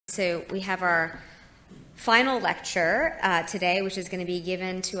So we have our final lecture today, which is going to be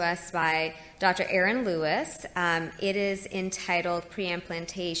given to us by Dr. Erin Lewis. It is entitled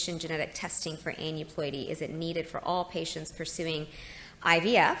Preimplantation Genetic Testing for Aneuploidy. Is it needed for all patients pursuing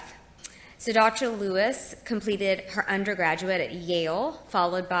IVF? So Dr. Lewis completed her undergraduate at Yale,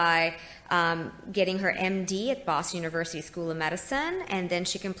 followed by getting her MD at Boston University School of Medicine, and then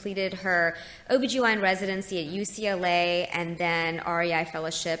she completed her OBGyn residency at UCLA and then REI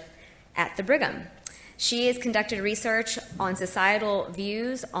fellowship at the Brigham. She has conducted research on societal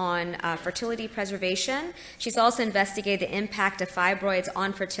views on fertility preservation. She's also investigated the impact of fibroids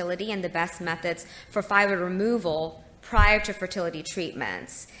on fertility and the best methods for fibroid removal prior to fertility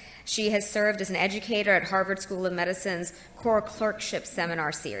treatments. She has served as an educator at Harvard School of Medicine's Core Clerkship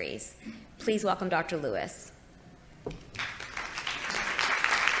Seminar Series. Please welcome Dr. Lewis.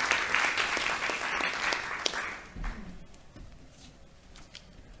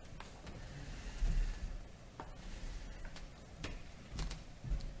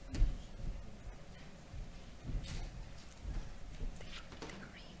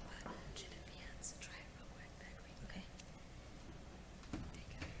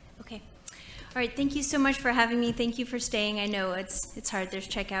 All right, thank you so much for having me. Thank you for staying. I know it's hard. There's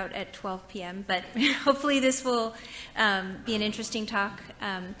checkout at 12 p.m., but hopefully this will be an interesting talk.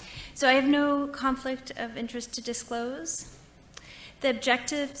 So I have no conflict of interest to disclose. The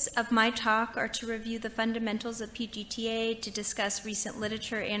objectives of my talk are to review the fundamentals of PGT-A, to discuss recent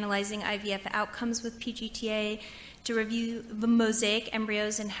literature analyzing IVF outcomes with PGT-A, to review the mosaic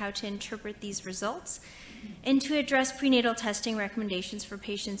embryos and how to interpret these results, and to address prenatal testing recommendations for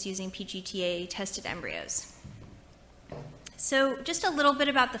patients using PGT-A tested embryos. So just a little bit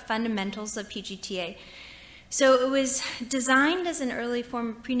about the fundamentals of PGT-A. So it was designed as an early form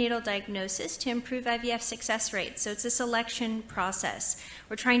of prenatal diagnosis to improve IVF success rates. So it's a selection process.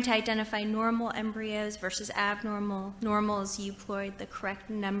 We're trying to identify normal embryos versus abnormal. Normal is euploid, the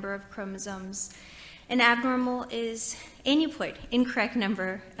correct number of chromosomes, and abnormal is aneuploid, incorrect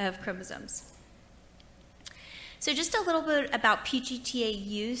number of chromosomes. So just a little bit about PGT-A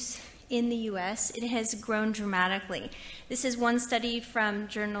use in the US. It has grown dramatically. This is one study from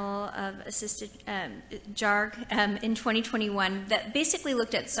Journal of Assisted JARG in 2021 that basically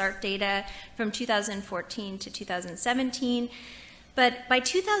looked at SART data from 2014 to 2017. But by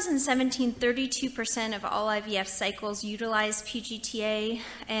 2017, 32% of all IVF cycles utilized PGT-A,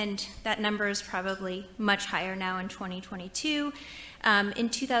 and that number is probably much higher now in 2022. In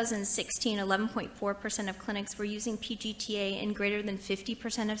 2016, 11.4% of clinics were using PGT-A in greater than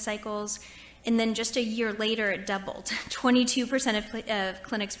 50% of cycles. And then just a year later, it doubled. 22% of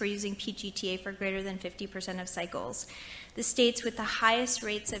clinics were using PGT-A for greater than 50% of cycles. The states with the highest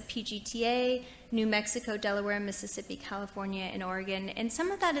rates of PGT-A, New Mexico, Delaware, Mississippi, California, and Oregon. And some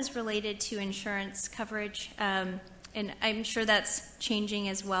of that is related to insurance coverage. And I'm sure that's changing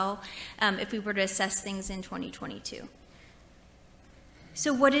as well if we were to assess things in 2022.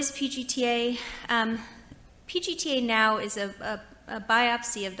 So what is PGT-A? PGT-A now is a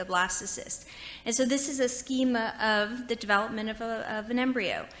biopsy of the blastocyst. And so this is a schema of the development of an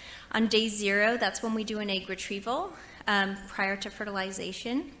embryo. On day 0, that's when we do an egg retrieval prior to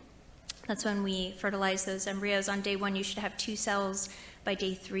fertilization. That's when we fertilize those embryos. On day 1, you should have 2 cells. By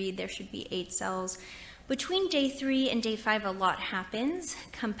day 3, there should be 8 cells. Between day 3 and day 5, a lot happens: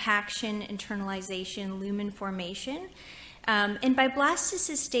 compaction, internalization, lumen formation. And by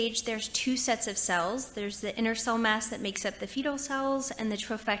blastocyst stage, there's 2 sets of cells. There's the inner cell mass that makes up the fetal cells and the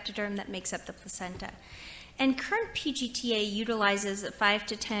trophectoderm that makes up the placenta. And current PGT-A utilizes a 5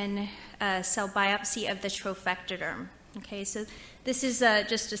 to 10 cell biopsy of the trophectoderm. Okay, so this is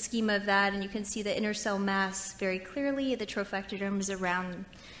just a schema of that, and you can see the inner cell mass very clearly. The trophectoderm is around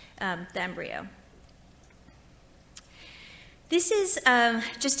the embryo. This is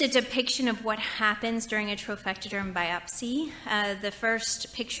just a depiction of what happens during a trophectoderm biopsy. The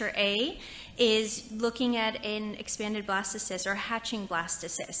first picture A is looking at an expanded blastocyst or hatching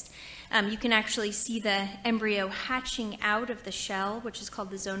blastocyst. You can actually see the embryo hatching out of the shell, which is called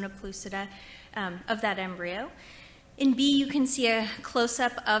the zona pellucida of that embryo. In B, you can see a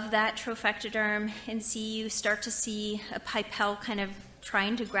close-up of that trophectoderm. In C, you start to see a pipelle kind of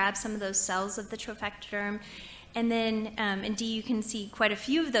trying to grab some of those cells of the trophectoderm. And then in D, you can see quite a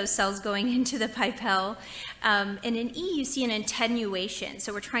few of those cells going into the pipelle. And in E, you see an attenuation.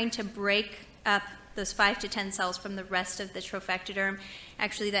 So we're trying to break up those 5 to 10 cells from the rest of the trophectoderm.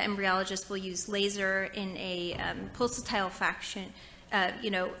 Actually, the embryologist will use laser in a pulsatile fashion,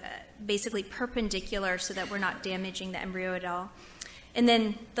 basically perpendicular so that we're not damaging the embryo at all. And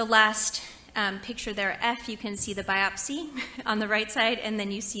then the last picture there, F, you can see the biopsy on the right side, and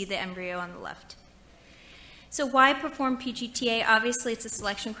then you see the embryo on the left. So why perform PGT-A? Obviously, it's a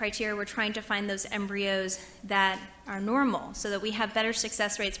selection criteria. We're trying to find those embryos that are normal so that we have better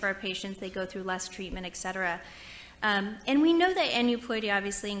success rates for our patients. They go through less treatment, et cetera. And we know that aneuploidy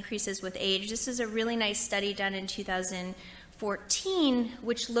obviously increases with age. This is a really nice study done in 2014,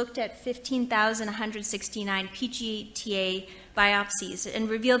 which looked at 15,169 PGT-A biopsies and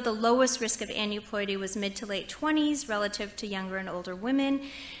revealed the lowest risk of aneuploidy was mid to late 20s relative to younger and older women.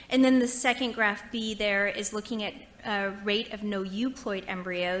 And then the second graph B there is looking at rate of no euploid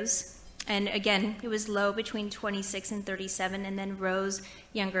embryos. And again, it was low between 26 and 37 and then rose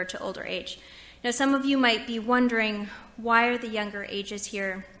younger to older age. Now, some of you might be wondering, why are the younger ages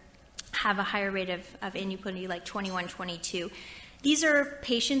here have a higher rate of aneuploidy, like 21, 22? These are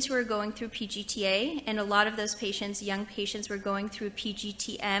patients who are going through PGT-A, and a lot of those patients, young patients, were going through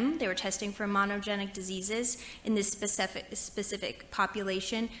PGT-M. They were testing for monogenic diseases in this specific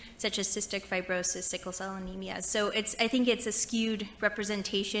population, such as cystic fibrosis, sickle cell anemia. So I think it's a skewed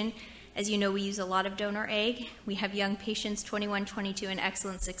representation. As you know, we use a lot of donor egg. We have young patients, 21, 22, and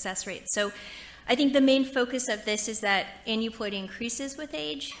excellent success rates. So I think the main focus of this is that aneuploidy increases with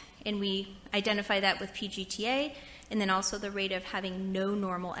age, and we identify that with PGT-A, and then also the rate of having no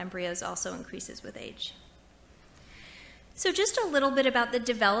normal embryos also increases with age. So just a little bit about the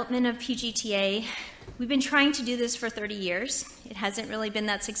development of PGT-A. We've been trying to do this for 30 years. It hasn't really been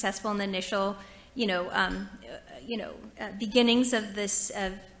that successful in the initial, beginnings of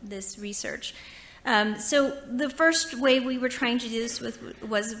this research. So the first way we were trying to do this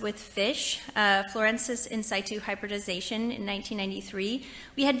was with fish, Florensis in situ hybridization in 1993.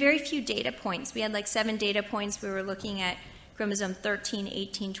 We had very few data points. We had like 7 data points. We were looking at chromosome 13,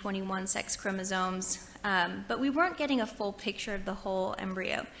 18, 21 sex chromosomes, but we weren't getting a full picture of the whole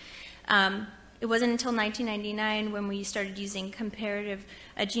embryo. It wasn't until 1999 when we started using comparative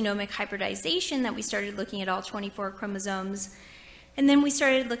genomic hybridization that we started looking at all 24 chromosomes. And then we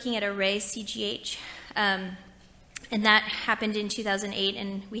started looking at array CGH, and that happened in 2008,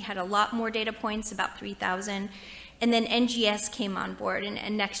 and we had a lot more data points, about 3,000. And then NGS came on board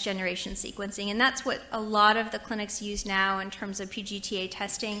and next generation sequencing, and that's what a lot of the clinics use now in terms of PGT-A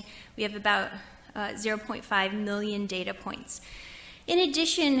testing. We have about 0.5 million data points. In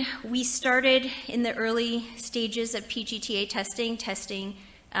addition, we started in the early stages of PGT-A testing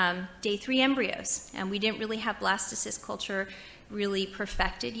day 3 embryos, and we didn't really have blastocyst culture really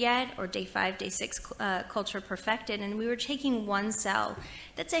perfected yet, or day 5, day 6 culture perfected, and we were taking 1 cell.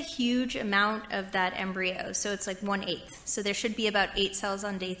 That's a huge amount of that embryo, so it's like 1/8. So there should be about 8 cells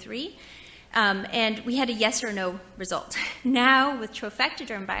on day 3, and we had a yes or no result. Now, with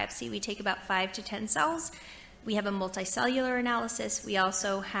trophectoderm biopsy, we take about 5 to 10 cells. We have a multicellular analysis. We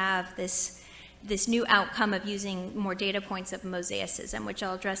also have this new outcome of using more data points of mosaicism, which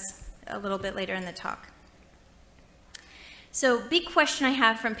I'll address a little bit later in the talk. So big question I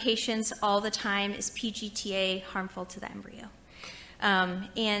have from patients all the time, is PGT-A harmful to the embryo?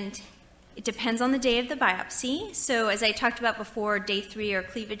 And it depends on the day of the biopsy. So as I talked about before, day 3 or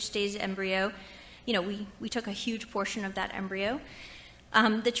cleavage stage embryo, we took a huge portion of that embryo.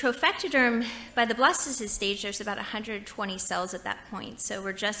 The trophectoderm, by the blastocyst stage, there's about 120 cells at that point. So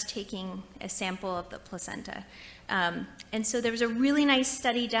we're just taking a sample of the placenta. And so there was a really nice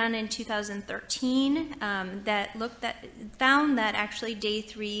study done in 2013 that found that actually day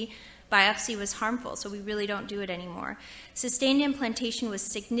 3 biopsy was harmful, so we really don't do it anymore. Sustained implantation was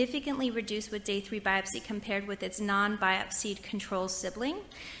significantly reduced with day 3 biopsy compared with its non-biopsied control sibling,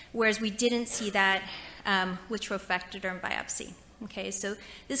 whereas we didn't see that with trophectoderm biopsy. Okay, so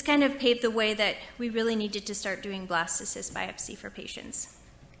this kind of paved the way that we really needed to start doing blastocyst biopsy for patients.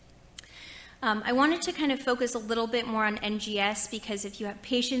 I wanted to kind of focus a little bit more on NGS, because if you have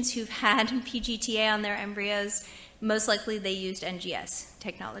patients who've had PGT-A on their embryos, most likely they used NGS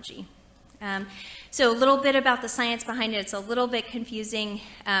technology. So a little bit about the science behind it. It's a little bit confusing,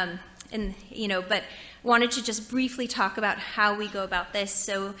 but wanted to just briefly talk about how we go about this.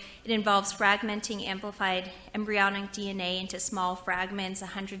 So it involves fragmenting amplified embryonic DNA into small fragments,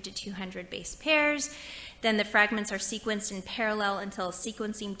 100 to 200 base pairs. Then the fragments are sequenced in parallel until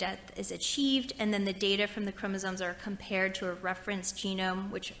sequencing depth is achieved, and then the data from the chromosomes are compared to a reference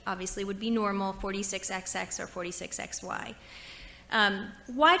genome, which obviously would be normal, 46XX or 46XY.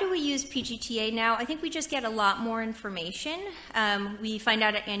 Why do we use PGT-A now? I think we just get a lot more information. We find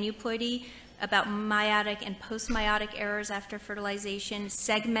out at aneuploidy about meiotic and postmeiotic errors after fertilization,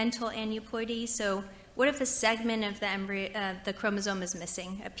 segmental aneuploidy. So what if a segment of the chromosome is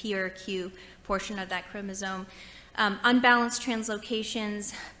missing, a P or a Q portion of that chromosome? unbalanced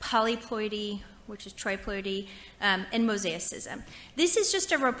translocations, polyploidy, which is triploidy, and mosaicism. This is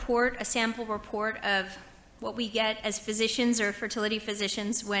just a report, a sample report of what we get as physicians or fertility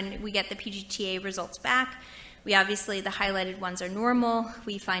physicians when we get the PGT-A results back. We obviously, the highlighted ones are normal.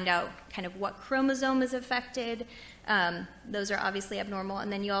 We find out kind of what chromosome is affected. Those are obviously abnormal.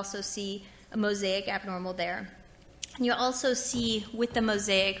 And then you also see a mosaic abnormal there. And you'll also see with the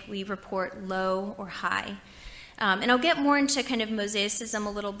mosaic, we report low or high. And I'll get more into kind of mosaicism a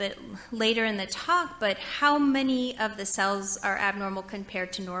little bit later in the talk, but how many of the cells are abnormal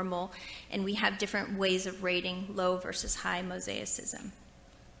compared to normal, and we have different ways of rating low versus high mosaicism.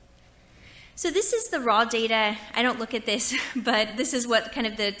 So this is the raw data. I don't look at this, but this is what kind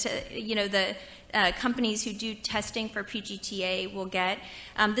of the companies who do testing for PGT-A will get.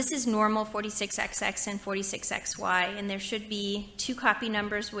 This is normal 46XX and 46XY, and there should be 2 copy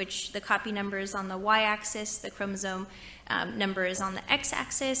numbers, which the copy number is on the y-axis, the chromosome number is on the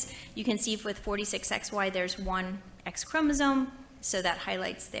x-axis. You can see with 46XY there's 1 X chromosome, so that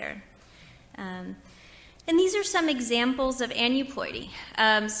highlights there. And these are some examples of aneuploidy.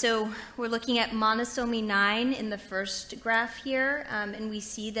 So we're looking at monosomy 9 in the first graph here, and we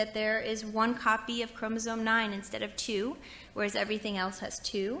see that there is 1 copy of chromosome 9 instead of 2, whereas everything else has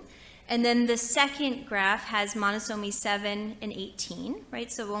 2. And then the second graph has monosomy 7 and 18,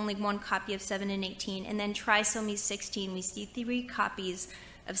 right? So only 1 copy of 7 and 18. And then trisomy 16, we see 3 copies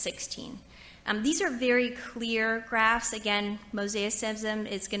of 16. These are very clear graphs. Again, mosaicism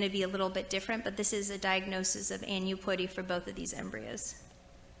is going to be a little bit different, but this is a diagnosis of aneuploidy for both of these embryos.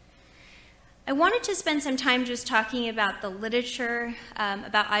 I wanted to spend some time just talking about the literature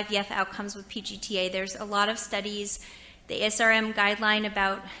about IVF outcomes with PGT-A. There's a lot of studies. The ASRM guideline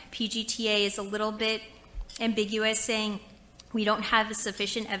about PGT-A is a little bit ambiguous, saying we don't have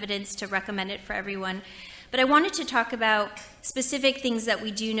sufficient evidence to recommend it for everyone. But I wanted to talk about specific things that we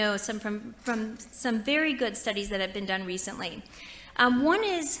do know from some very good studies that have been done recently. One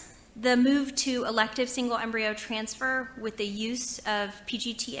is the move to elective single embryo transfer with the use of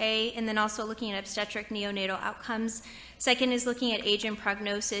PGT-A, and then also looking at obstetric neonatal outcomes. Second is looking at age and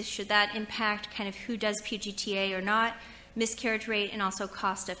prognosis. Should that impact kind of who does PGT-A or not, miscarriage rate, and also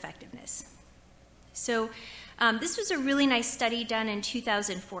cost effectiveness. So this was a really nice study done in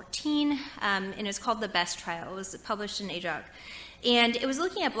 2014, and it's called the BEST trial. It was published in AJOG. And it was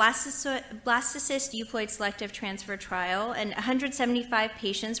looking at blastocyst euploid selective transfer trial, and 175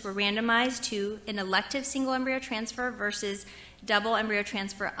 patients were randomized to an elective single embryo transfer versus double embryo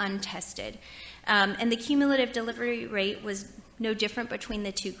transfer untested. And the cumulative delivery rate was no different between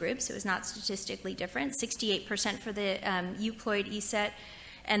the 2 groups. It was not statistically different, 68% for the euploid ESET,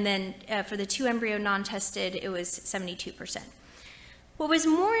 and then for the 2 embryo non-tested, it was 72%. What was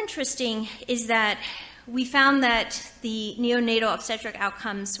more interesting is that we found that the neonatal obstetric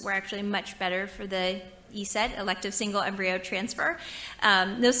outcomes were actually much better for the ESET, elective single embryo transfer.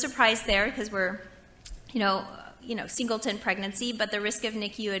 No surprise there, because we're, singleton pregnancy, but the risk of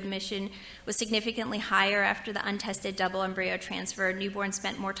NICU admission was significantly higher after the untested double embryo transfer. Newborns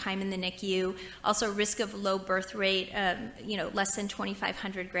spent more time in the NICU. Also, risk of low birth rate, less than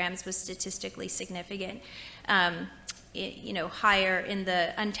 2,500 grams was statistically significant. Higher in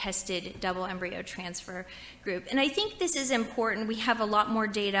the untested double embryo transfer group. And I think this is important. We have a lot more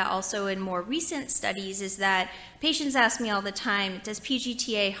data also in more recent studies, is that patients ask me all the time, does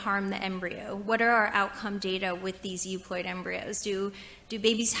PGT-A harm the embryo? What are our outcome data with these euploid embryos? Do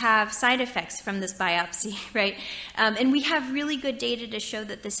babies have side effects from this biopsy, right? And we have really good data to show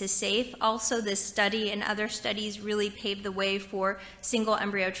that this is safe. Also, this study and other studies really paved the way for single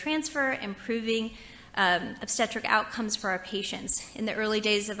embryo transfer, improving obstetric outcomes for our patients. In the early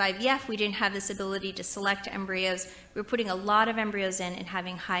days of IVF, we didn't have this ability to select embryos. We were putting a lot of embryos in and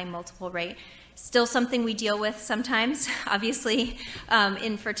having high multiple rate. Still something we deal with sometimes, obviously,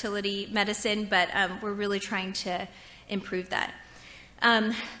 in fertility medicine, but we're really trying to improve that.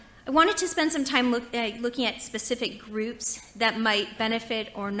 I wanted to spend some time looking at specific groups that might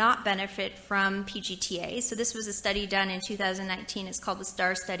benefit or not benefit from PGT-A. So this was a study done in 2019. It's called the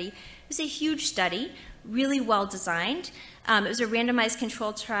STAR study. It was a huge study, really well designed. It was a randomized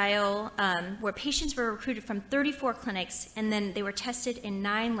controlled trial where patients were recruited from 34 clinics, and then they were tested in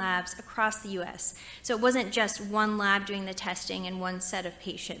 9 labs across the U.S. So it wasn't just one lab doing the testing and one set of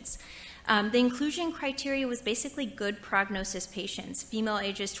patients. The inclusion criteria was basically good prognosis patients, female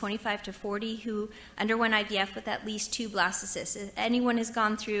ages 25 to 40 who underwent IVF with at least 2 blastocysts. If anyone has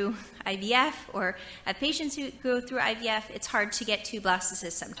gone through IVF or have patients who go through IVF, it's hard to get 2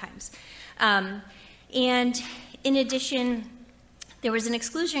 blastocysts sometimes. And in addition, There was an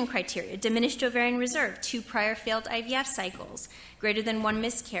exclusion criteria: diminished ovarian reserve, 2 prior failed IVF cycles, greater than 1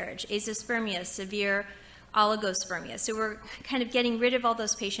 miscarriage, azoospermia, severe oligospermia. So we're kind of getting rid of all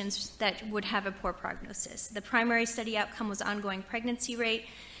those patients that would have a poor prognosis. The primary study outcome was ongoing pregnancy rate.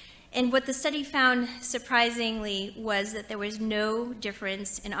 And what the study found, surprisingly, was that there was no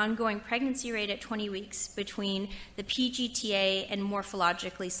difference in ongoing pregnancy rate at 20 weeks between the PGT-A and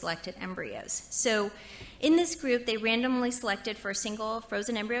morphologically selected embryos. So in this group, they randomly selected for a single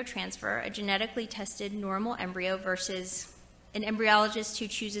frozen embryo transfer a genetically tested normal embryo versus an embryologist who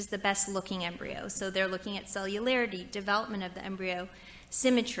chooses the best looking embryo. So they're looking at cellularity, development of the embryo,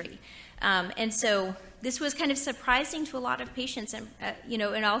 symmetry. And so this was kind of surprising to a lot of patients, and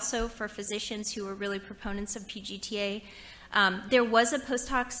and also for physicians who were really proponents of PGT-A. There was a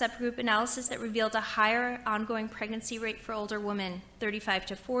post-hoc subgroup analysis that revealed a higher ongoing pregnancy rate for older women, 35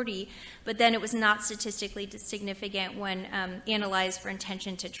 to 40, but then it was not statistically significant when analyzed for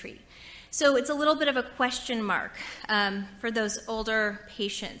intention to treat. So it's a little bit of a question mark for those older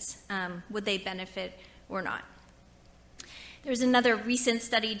patients. Would they benefit or not? There's another recent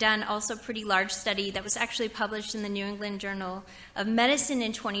study done, also pretty large study, that was actually published in the New England Journal of Medicine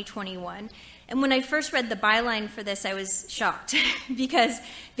in 2021. And when I first read the byline for this, I was shocked because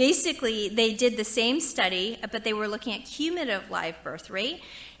basically they did the same study, but they were looking at cumulative live birth rate,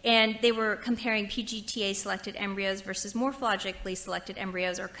 and they were comparing PGT-A selected embryos versus morphologically selected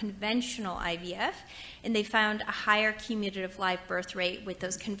embryos or conventional IVF, and they found a higher cumulative live birth rate with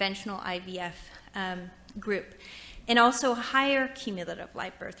those conventional IVF group, and also a higher cumulative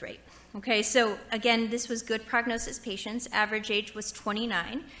live birth rate. Okay, so again, this was good prognosis patients. Average age was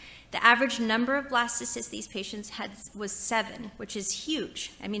 29. The average number of blastocysts these patients had was 7, which is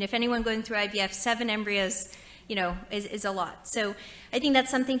huge. I mean, if anyone going through IVF, 7 embryos, is a lot. So I think that's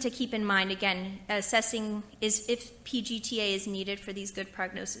something to keep in mind, again, assessing is if PGT-A is needed for these good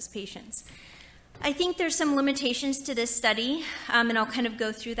prognosis patients. I think there's some limitations to this study, and I'll kind of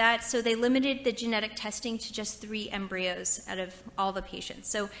go through that. So they limited the genetic testing to just 3 embryos out of all the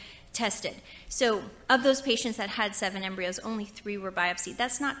patients. So tested. So of those patients that had 7 embryos, only 3 were biopsied.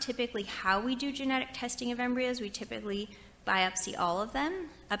 That's not typically how we do genetic testing of embryos. We typically biopsy all of them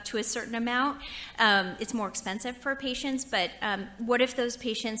up to a certain amount. It's more expensive for patients, but what if those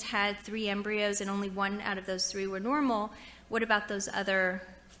patients had 3 embryos and only 1 out of those 3 were normal? What about those other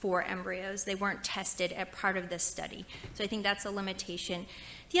 4 embryos? They weren't tested at part of this study. So I think that's a limitation.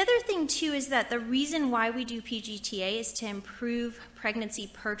 The other thing, too, is that the reason why we do PGT-A is to improve pregnancy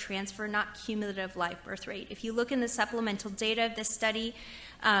per transfer, not cumulative live birth rate. If you look in the supplemental data of this study,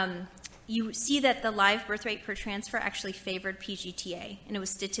 you see that the live birth rate per transfer actually favored PGT-A, and it was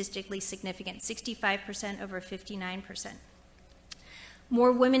statistically significant, 65% over 59%.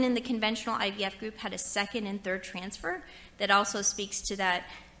 More women in the conventional IVF group had a 2nd and 3rd transfer. That also speaks to that,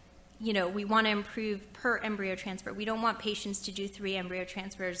 we want to improve per embryo transfer. We don't want patients to do 3 embryo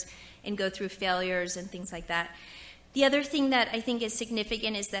transfers and go through failures and things like that. The other thing that I think is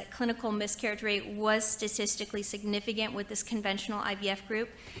significant is that clinical miscarriage rate was statistically significant with this conventional IVF group,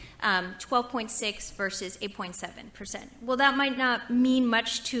 12.6 versus 8.7%. Well, that might not mean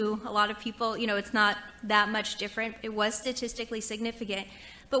much to a lot of people. It's not that much different. It was statistically significant.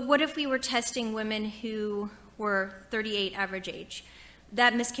 But what if we were testing women who were 38 average age?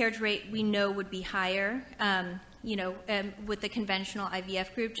 That miscarriage rate we know would be higher, with the conventional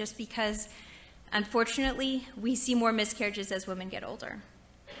IVF group, just because, unfortunately, we see more miscarriages as women get older.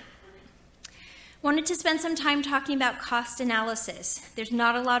 Wanted to spend some time talking about cost analysis. There's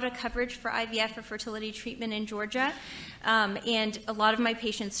not a lot of coverage for IVF or fertility treatment in Georgia, and a lot of my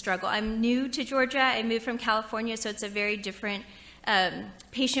patients struggle. I'm new to Georgia. I moved from California, so it's a very different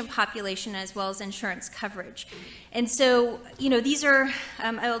patient population as well as insurance coverage. And so, these are,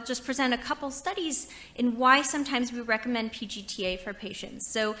 I'll just present a couple studies in why sometimes we recommend PGT-A for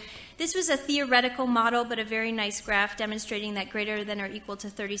patients. So this was a theoretical model, but a very nice graph demonstrating that greater than or equal to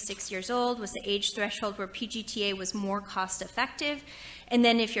 36 years old was the age threshold where PGT-A was more cost effective. And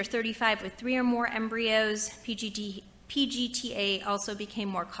then if you're 35 with 3 or more embryos, PGT-A also became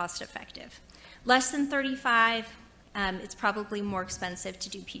more cost effective. Less than 35, it's probably more expensive to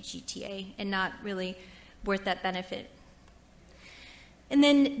do PGT-A and not really worth that benefit. And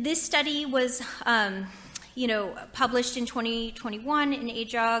then this study was, published in 2021 in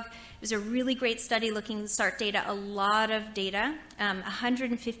AJOG. It was a really great study looking at SART data, a lot of data,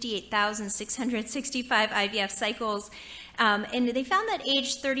 158,665 IVF cycles. And they found that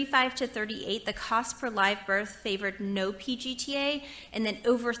age 35 to 38, the cost per live birth favored no PGT-A, and then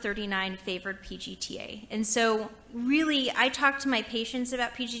over 39 favored PGT-A. And so really, I talk to my patients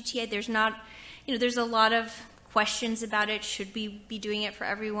about PGT-A. There's not, there's a lot of questions about it. Should we be doing it for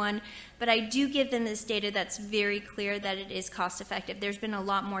everyone? But I do give them this data that's very clear that it is cost effective. There's been a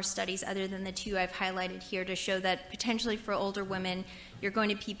lot more studies other than the 2 I've highlighted here to show that potentially for older women, you're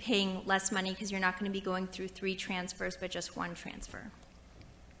going to be paying less money because you're not going to be going through 3 transfers, but just 1 transfer.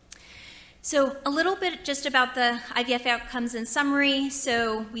 So a little bit just about the IVF outcomes in summary.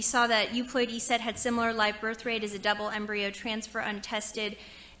 So we saw that euploid ESET had similar live birth rate as a double embryo transfer untested,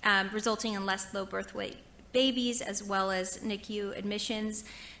 resulting in less low birth weight babies as well as NICU admissions.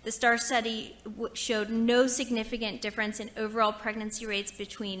 The STAR study showed no significant difference in overall pregnancy rates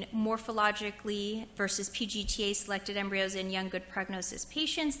between morphologically versus PGT-A selected embryos in young good prognosis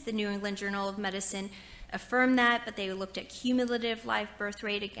patients. The New England Journal of Medicine affirmed that, but they looked at cumulative live birth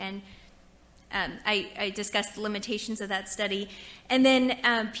rate again. I discussed the limitations of that study. And then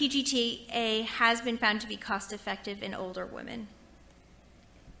PGT-A has been found to be cost effective in older women.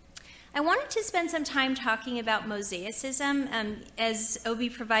 I wanted to spend some time talking about mosaicism. As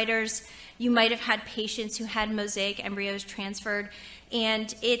OB providers, you might have had patients who had mosaic embryos transferred,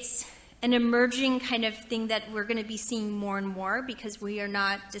 and it's an emerging kind of thing that we're going to be seeing more and more because we are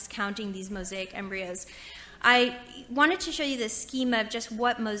not discounting these mosaic embryos. I wanted to show you this schema of just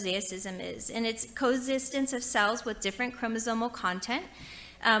what mosaicism is, and it's coexistence of cells with different chromosomal content.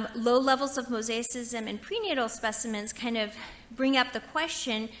 Low levels of mosaicism in prenatal specimens kind of bring up the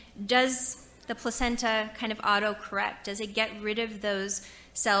question, does the placenta kind of auto-correct? Does it get rid of those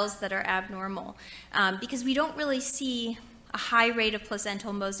cells that are abnormal? Because we don't really see a high rate of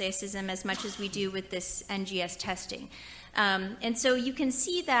placental mosaicism as much as we do with this NGS testing. And so you can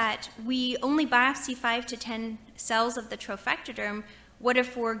see that we only biopsy 5 to 10 cells of the trophectoderm. What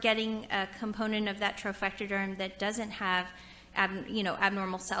if we're getting a component of that trophectoderm that doesn't have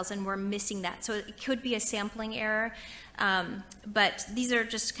abnormal cells, and we're missing that? So it could be a sampling error, but these are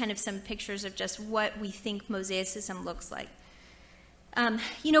just kind of some pictures of just what we think mosaicism looks like.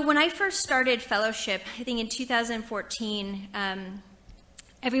 When I first started fellowship, I think in 2014,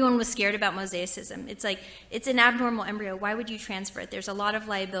 everyone was scared about mosaicism. It's like, it's an abnormal embryo. Why would you transfer it? There's a lot of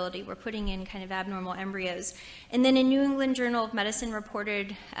liability. We're putting in kind of abnormal embryos. And then in New England Journal of Medicine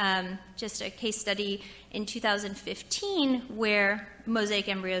reported just a case study in 2015 where mosaic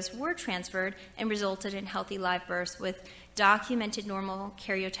embryos were transferred and resulted in healthy live births with documented normal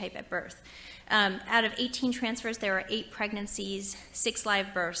karyotype at birth. Out of 18 transfers, there were 8 pregnancies, 6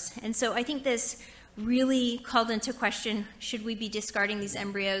 live births. And so I think this really called into question, should we be discarding these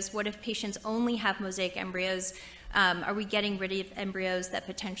embryos? What if patients only have mosaic embryos? Are we getting rid of embryos that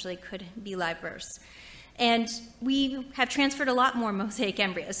potentially could be live births? And we have transferred a lot more mosaic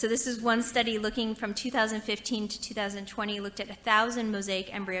embryos. So this is one study looking from 2015 to 2020, looked at 1,000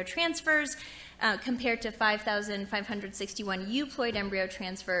 mosaic embryo transfers compared to 5,561 euploid embryo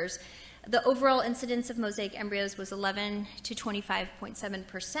transfers. The overall incidence of mosaic embryos was 11 to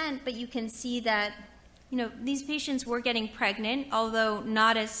 25.7%, but you can see that these patients were getting pregnant, although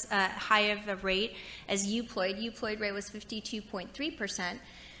not as high of a rate as euploid. Euploid rate was 52.3%.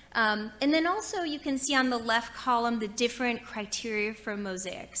 And then also you can see on the left column the different criteria for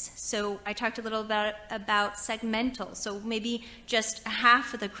mosaics. So I talked a little bit about segmental. So maybe just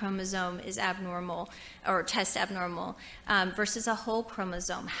half of the chromosome is abnormal or test abnormal versus a whole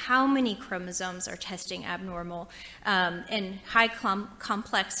chromosome. How many chromosomes are testing abnormal? And high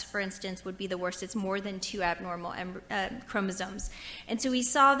complex, for instance, would be the worst. It's more than 2 abnormal chromosomes. And so we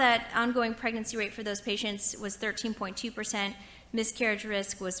saw that ongoing pregnancy rate for those patients was 13.2%. Miscarriage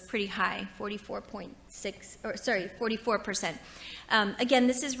risk was pretty high, 44%. Again,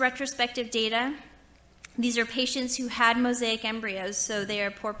 this is retrospective data. These are patients who had mosaic embryos, so they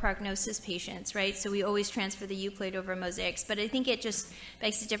are poor prognosis patients, right? So we always transfer the euploid over mosaics, but I think it just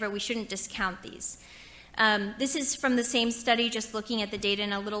makes it different. We shouldn't discount these. This is from the same study, just looking at the data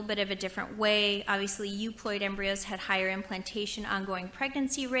in a little bit of a different way. Obviously, euploid embryos had higher implantation ongoing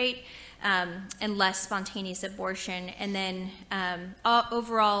pregnancy rate and less spontaneous abortion. And then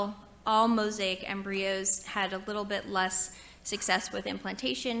overall, all mosaic embryos had a little bit less success with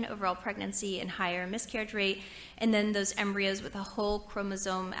implantation, overall pregnancy, and higher miscarriage rate. And then those embryos with a whole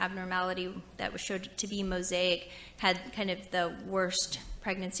chromosome abnormality that was showed to be mosaic had kind of the worst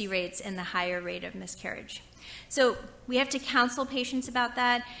pregnancy rates and the higher rate of miscarriage. So we have to counsel patients about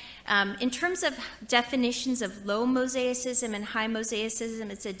that. In terms of definitions of low mosaicism and high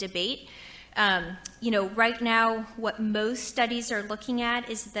mosaicism, it's a debate. Right now, what most studies are looking at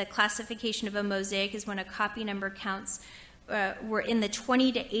is the classification of a mosaic is when a copy number counts were in the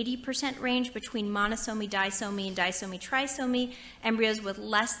 20 to 80% range between monosomy, disomy, and disomy, trisomy. Embryos with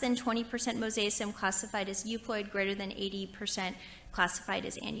less than 20% mosaicism classified as euploid, greater than 80% classified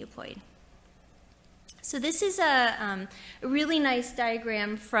as aneuploid. So this is a really nice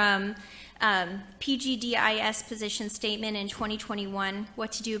diagram from PGT-A's position statement in 2021,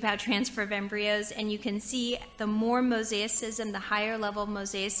 what to do about transfer of embryos. And you can see the more mosaicism, the higher level of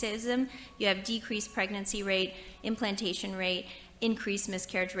mosaicism, you have decreased pregnancy rate, implantation rate, increased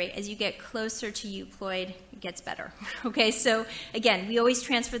miscarriage rate. As you get closer to euploid, it gets better. Okay, so again, we always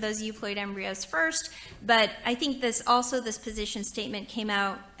transfer those euploid embryos first, but I think this position statement came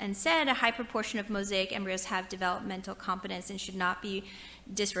out and said a high proportion of mosaic embryos have developmental competence and should not be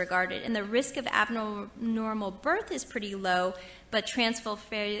disregarded. And the risk of abnormal birth is pretty low, but transfer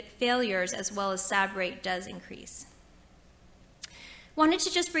failures as well as SAB rate does increase. Wanted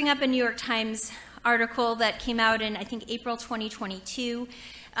to just bring up a New York Times article that came out in, I think, April 2022.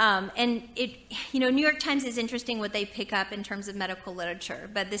 And it, New York Times is interesting what they pick up in terms of medical literature,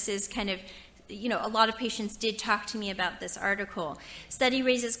 but this is kind of, a lot of patients did talk to me about this article. Study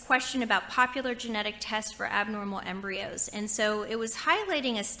raises question about popular genetic tests for abnormal embryos. And so it was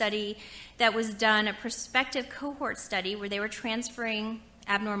highlighting a study that was done, a prospective cohort study where they were transferring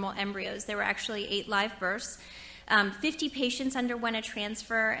abnormal embryos. There were actually 8 live births. 50 patients underwent a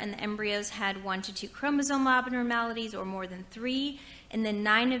transfer, and the embryos had 1 to 2 chromosomal abnormalities or more than 3, and then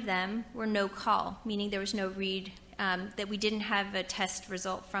 9 of them were no call, meaning there was no read, that we didn't have a test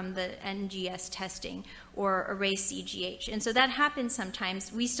result from the NGS testing or array CGH. And so that happens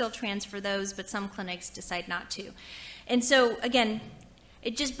sometimes. We still transfer those, but some clinics decide not to. And so, again,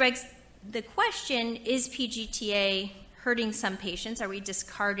 it just begs the question, is PGT-A hurting some patients? Are we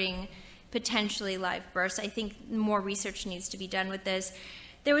discarding potentially live births? I think more research needs to be done with this.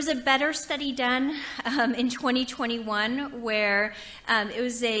 There was a better study done in 2021 where it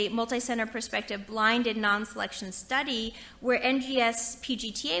was a multi-center prospective blinded non-selection study where NGS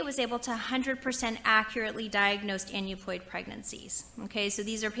PGT-A was able to 100% accurately diagnose aneuploid pregnancies. Okay, so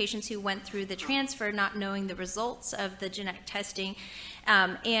these are patients who went through the transfer not knowing the results of the genetic testing,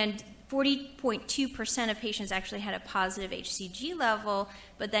 and 40.2% of patients actually had a positive HCG level,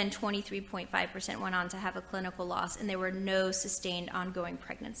 but then 23.5% went on to have a clinical loss, and there were no sustained ongoing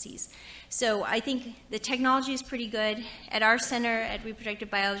pregnancies. So I think the technology is pretty good. At our center, at Reproductive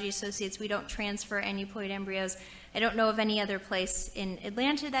Biology Associates, we don't transfer aneuploid embryos. I don't know of any other place in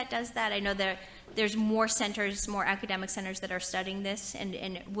Atlanta that does that. I know there's more centers, more academic centers that are studying this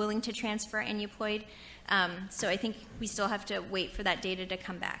and willing to transfer aneuploid. So I think we still have to wait for that data to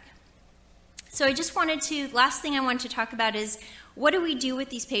come back. So I just wanted to, last thing I wanted to talk about is what do we do with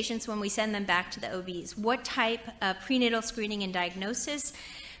these patients when we send them back to the OBs? What type of prenatal screening and diagnosis?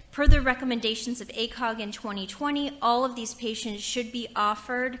 Per the recommendations of ACOG in 2020, all of these patients should be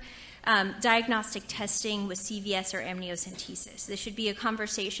offered diagnostic testing with CVS or amniocentesis. This should be a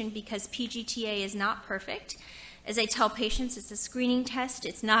conversation because PGT-A is not perfect. As I tell patients, it's a screening test.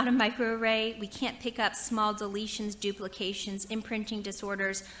 It's not a microarray. We can't pick up small deletions, duplications, imprinting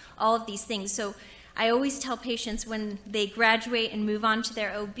disorders, all of these things. So I always tell patients when they graduate and move on to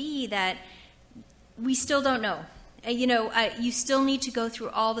their OB that we still don't know. You still need to go through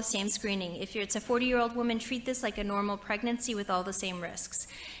all the same screening. If it's a 40-year-old woman, treat this like a normal pregnancy with all the same risks.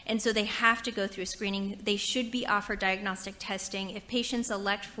 And so they have to go through screening. They should be offered diagnostic testing. If patients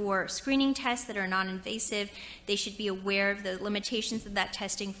elect for screening tests that are non-invasive, they should be aware of the limitations of that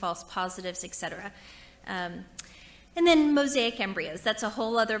testing, false positives, et cetera. And then mosaic embryos. That's a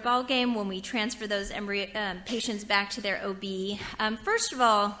whole other ballgame when we transfer those patients back to their OB. First of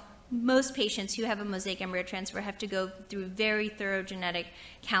all, most patients who have a mosaic embryo transfer have to go through very thorough genetic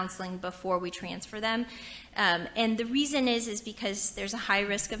counseling before we transfer them. And the reason is because there's a high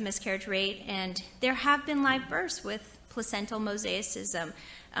risk of miscarriage rate, and there have been live births with placental mosaicism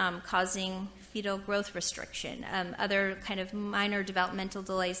causing fetal growth restriction, other kind of minor developmental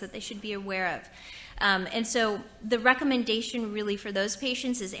delays that they should be aware of. And so the recommendation really for those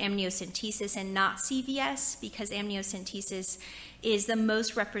patients is amniocentesis and not CVS, because amniocentesis is the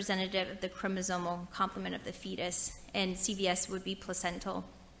most representative of the chromosomal complement of the fetus, and CVS would be placental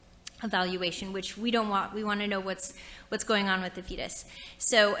evaluation, which we don't want. We want to know what's going on with the fetus.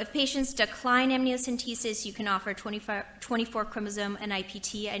 So if patients decline amniocentesis, you can offer 24 chromosome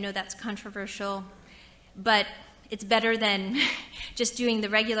NIPT. I know that's controversial, but it's better than just doing the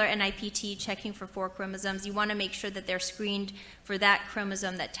regular NIPT, checking for 4 chromosomes. You want to make sure that they're screened for that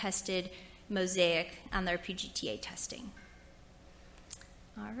chromosome that tested mosaic on their PGT-A testing.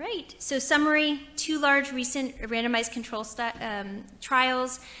 All right, so summary, 2 large recent randomized control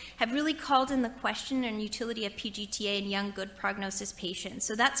trials have really called in the question and utility of PGT-A in young good prognosis patients.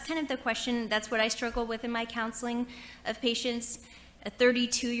 So that's kind of the question, that's what I struggle with in my counseling of patients. a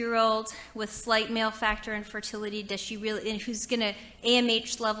 32-year-old with slight male factor infertility, does she really, and who's going to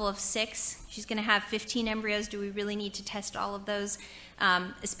AMH level of 6, she's going to have 15 embryos. Do we really need to test all of those?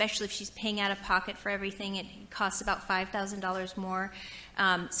 Especially if she's paying out of pocket for everything, it costs about $5,000 more.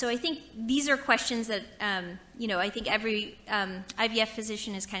 So I think these are questions that, I think every IVF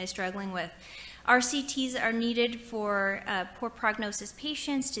physician is kind of struggling with. RCTs are needed for poor prognosis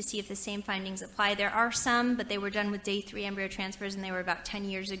patients to see if the same findings apply. There are some, but they were done with day 3 embryo transfers, and they were about 10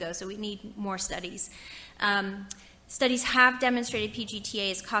 years ago, so we need more studies. Studies have demonstrated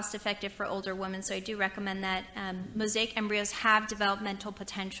PGT-A is cost-effective for older women, so I do recommend that. Mosaic embryos have developmental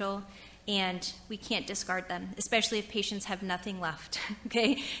potential, and we can't discard them, especially if patients have nothing left.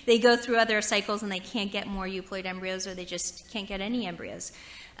 Okay, they go through other cycles and they can't get more euploid embryos, or they just can't get any embryos.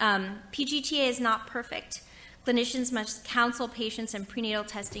 PGT-A is not perfect. Clinicians must counsel patients, and prenatal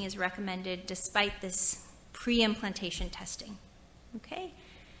testing is recommended despite this pre-implantation testing. Okay.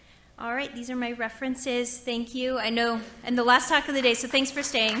 All right, these are my references. Thank you. I know, and the last talk of the day, so thanks for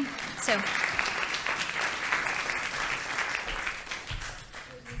staying. So.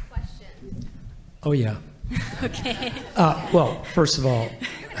 Questions? Oh, yeah. Okay. Well, first of all,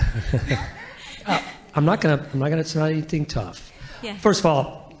 I'm not gonna say anything tough. Yeah. First of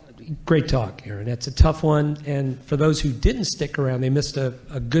all, great talk, Erin. That's a tough one, and for those who didn't stick around, they missed a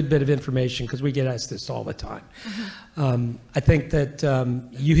good bit of information, because we get asked this all the time. Mm-hmm. I think that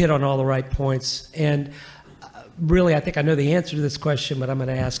you hit on all the right points, and really, I think I know the answer to this question, but I'm going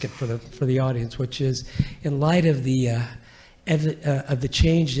to ask it for the audience, which is, in light of the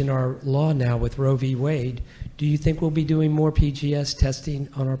change in our law now with Roe v. Wade, do you think we'll be doing more PGS testing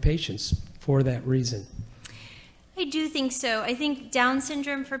on our patients for that reason? I do think so. I think Down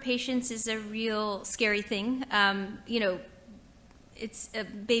syndrome for patients is a real scary thing. It's a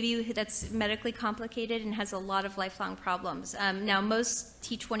baby that's medically complicated and has a lot of lifelong problems. Now, most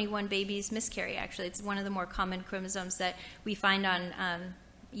T21 babies miscarry, actually. It's one of the more common chromosomes that we find on,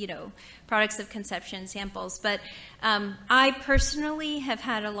 products of conception samples. But I personally have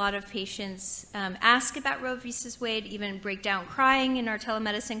had a lot of patients ask about Roe versus Wade, even break down crying in our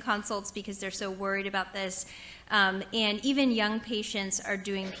telemedicine consults because they're so worried about this. And even young patients are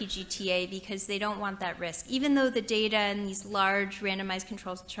doing PGT-A because they don't want that risk. Even though the data in these large randomized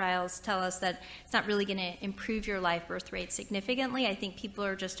controlled trials tell us that it's not really going to improve your live birth rate significantly, I think people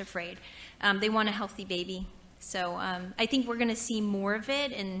are just afraid. They want a healthy baby. So I think we're going to see more of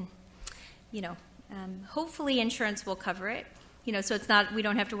it, and hopefully insurance will cover it. So it's not, we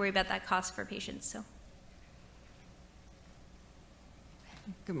don't have to worry about that cost for patients. So.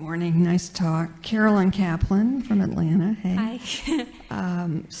 Good morning. Nice talk. Carolyn Kaplan from Atlanta. Hey.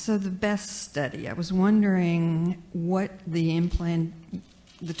 Hi. So the BEST study, I was wondering what the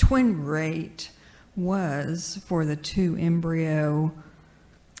twin rate was for the 2 embryo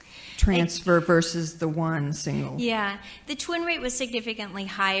transfer versus the 1 single. Yeah, the twin rate was significantly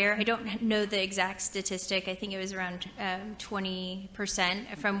higher. I don't know the exact statistic. I think it was around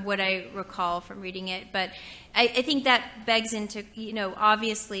 20% from what I recall from reading it. But I think that begs into,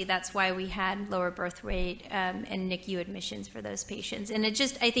 obviously that's why we had lower birth rate and NICU admissions for those patients. And it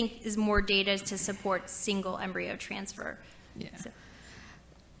just, I think, is more data to support single embryo transfer. Yeah. So.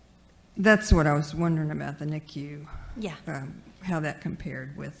 That's what I was wondering about the NICU. Yeah. How that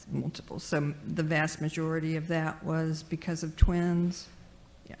compared with multiple. So the vast majority of that was because of twins?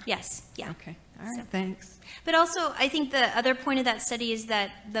 Yeah. Yes. Yeah. Okay. All right. Thanks. But also, I think the other point of that study is that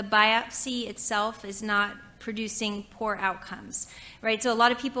the biopsy itself is not producing poor outcomes, right? So a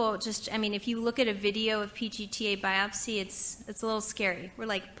lot of people just, if you look at a video of PGT-A biopsy, it's a little scary. We're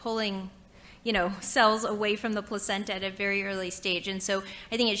like pulling, cells away from the placenta at a very early stage. And so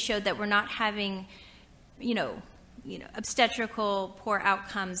I think it showed that we're not having, obstetrical poor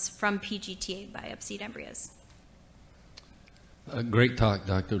outcomes from PGT-A biopsied embryos. Great talk,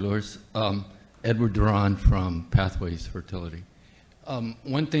 Dr. Lewis. Edward Duran from Pathways Fertility.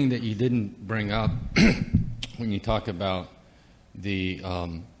 One thing that you didn't bring up when you talk about the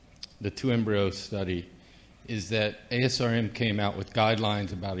 2 embryo study is that ASRM came out with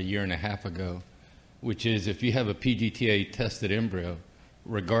guidelines about 1.5 years ago, which is if you have a PGT-A tested embryo,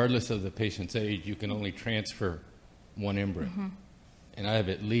 regardless of the patient's age, you can only transfer 1 embryo. Mm-hmm. And I have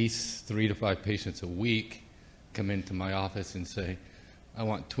at least 3 to 5 patients a week come into my office and say, I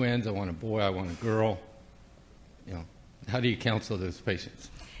want twins, I want a boy, I want a girl. How do you counsel those patients?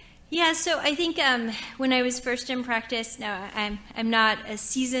 Yeah, so I think when I was first in practice, now I'm not a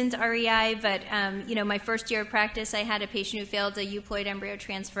seasoned REI, but my first year of practice, I had a patient who failed a euploid embryo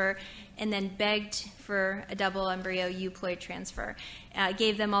transfer and then begged for a double embryo euploid transfer. I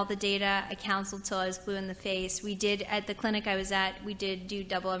gave them all the data. I counseled till I was blue in the face. We did, at the clinic I was at, we did do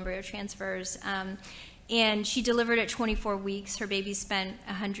double embryo transfers. And she delivered at 24 weeks. Her baby spent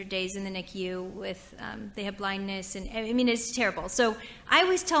 100 days in the NICU with, they had blindness, and I mean, it's terrible. So I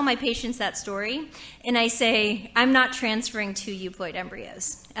always tell my patients that story, and I say, I'm not transferring 2 euploid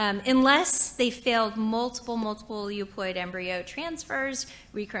embryos. Unless they failed multiple euploid embryo transfers,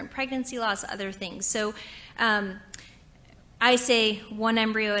 recurrent pregnancy loss, other things. So I say 1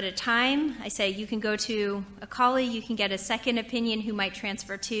 embryo at a time. I say you can go to a colleague, you can get a second opinion who might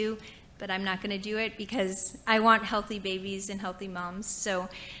transfer 2, but I'm not going to do it because I want healthy babies and healthy moms. So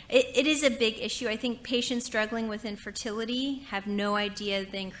it is a big issue. I think patients struggling with infertility have no idea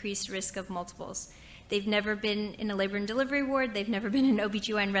the increased risk of multiples. They've never been in a labor and delivery ward. They've never been in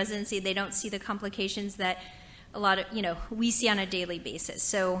OBGyn residency. They don't see the complications that a lot of, we see on a daily basis.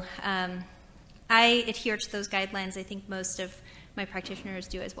 So I adhere to those guidelines. I think most of my practitioners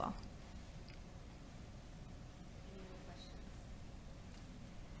do as well.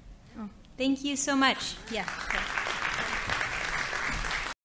 Thank you so much. Yeah.